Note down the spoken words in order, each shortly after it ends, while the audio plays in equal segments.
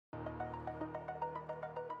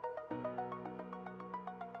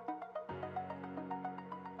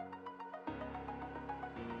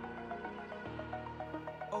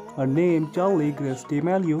Her name Charli Grace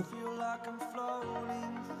D'Amelio.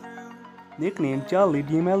 Nickname Charli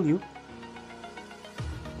D'Amelio.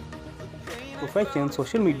 Profession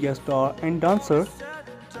social media star and dancer.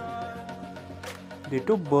 Date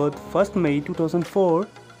of birth 1st May 2004.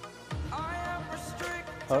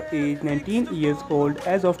 Her age 19 years old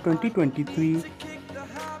as of 2023.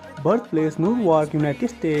 Birthplace Newark, United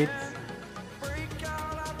States.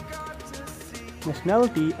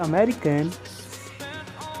 Nationality American.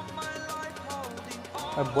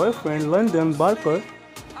 Her boyfriend London Barker.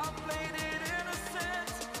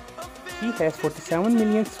 She has 47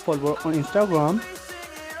 million followers on Instagram.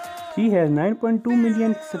 She has 9.2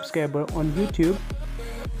 million subscribers on YouTube.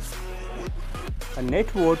 Her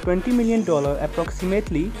net worth $20 million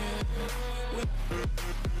approximately.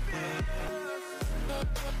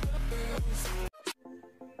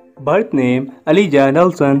 Birth name Elijah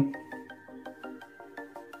Nelson.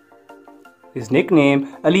 His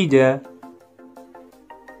nickname Elijah.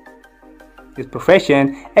 His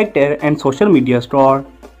profession actor and social media star.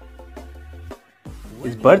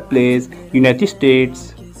 His birthplace United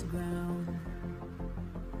States.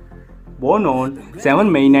 Born on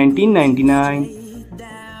 7 May 1999.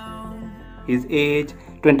 His age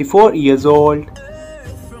 24 years old.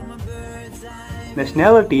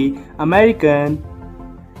 Nationality American.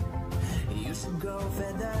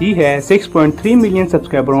 He has 6.3 million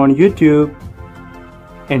subscribers on YouTube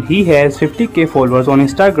and he has 50k followers on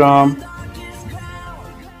Instagram.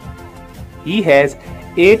 He has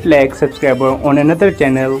 8 lakh subscribers on another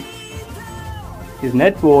channel. His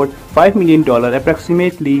net worth $5 million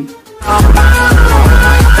approximately.